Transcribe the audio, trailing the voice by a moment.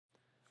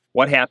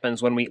What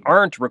happens when we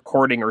aren't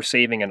recording or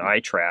saving an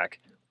iTrack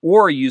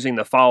or using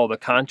the Follow the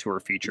Contour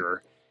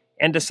feature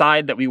and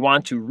decide that we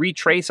want to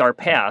retrace our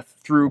path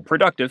through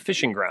productive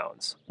fishing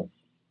grounds?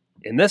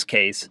 In this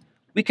case,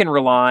 we can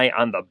rely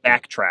on the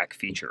BackTrack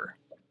feature.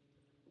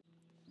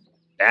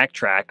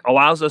 BackTrack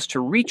allows us to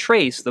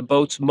retrace the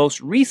boat's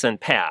most recent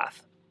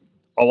path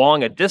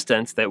along a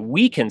distance that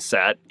we can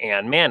set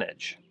and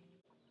manage.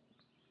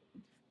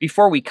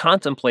 Before we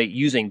contemplate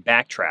using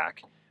BackTrack,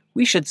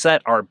 we should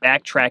set our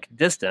BackTrack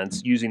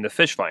distance using the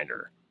fish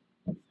finder.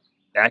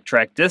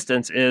 BackTrack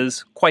distance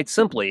is, quite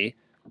simply,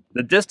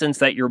 the distance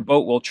that your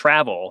boat will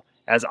travel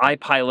as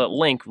iPilot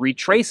Link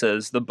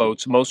retraces the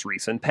boat's most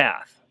recent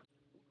path.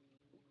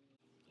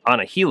 On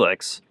a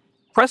helix,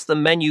 press the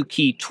menu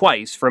key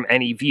twice from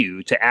any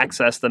view to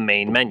access the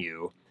main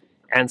menu,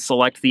 and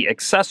select the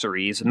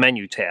Accessories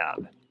menu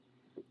tab.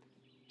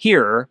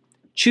 Here,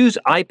 choose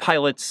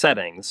iPilot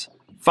Settings,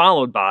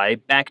 followed by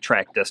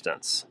BackTrack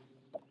Distance.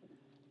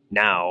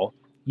 Now,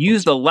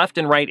 use the left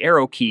and right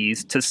arrow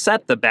keys to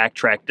set the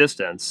BackTrack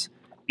distance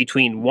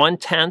between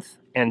 1/10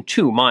 and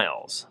 2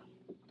 miles.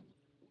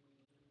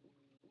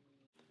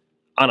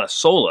 On a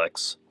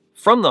Solix,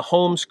 from the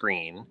home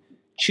screen,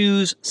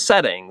 choose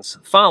Settings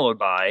followed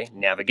by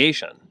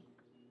Navigation.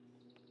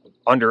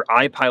 Under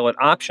iPilot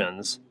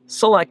Options,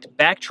 select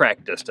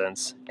BackTrack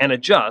Distance and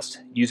adjust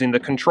using the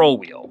control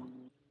wheel.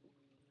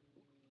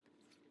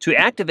 To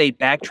activate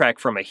BackTrack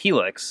from a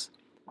helix,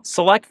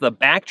 select the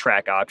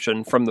BackTrack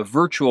option from the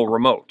virtual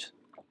remote,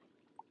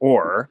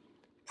 or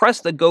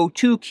press the Go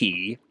To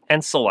key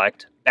and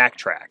select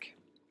BackTrack.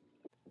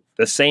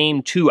 The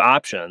same two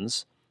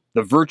options,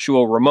 the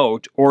virtual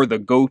remote or the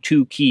Go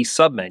To key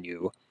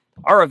submenu,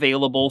 are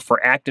available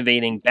for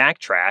activating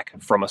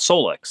BackTrack from a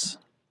Solix.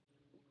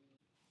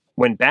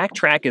 When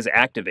BackTrack is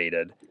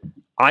activated,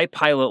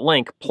 iPilot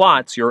Link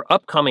plots your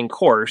upcoming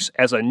course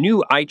as a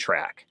new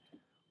iTrack,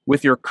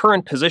 with your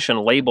current position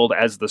labeled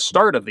as the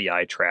start of the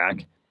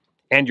iTrack,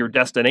 and your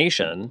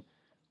destination,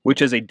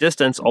 which is a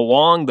distance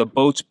along the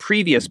boat's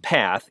previous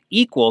path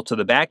equal to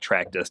the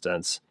BackTrack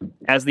distance,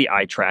 as the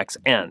iTrack's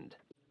end.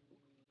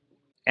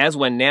 As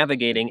when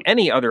navigating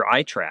any other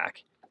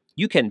iTrack,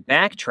 you can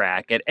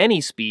backtrack at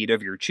any speed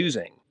of your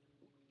choosing.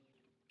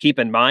 Keep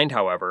in mind,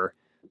 however,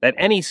 that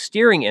any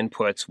steering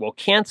inputs will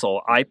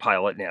cancel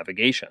iPilot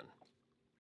navigation.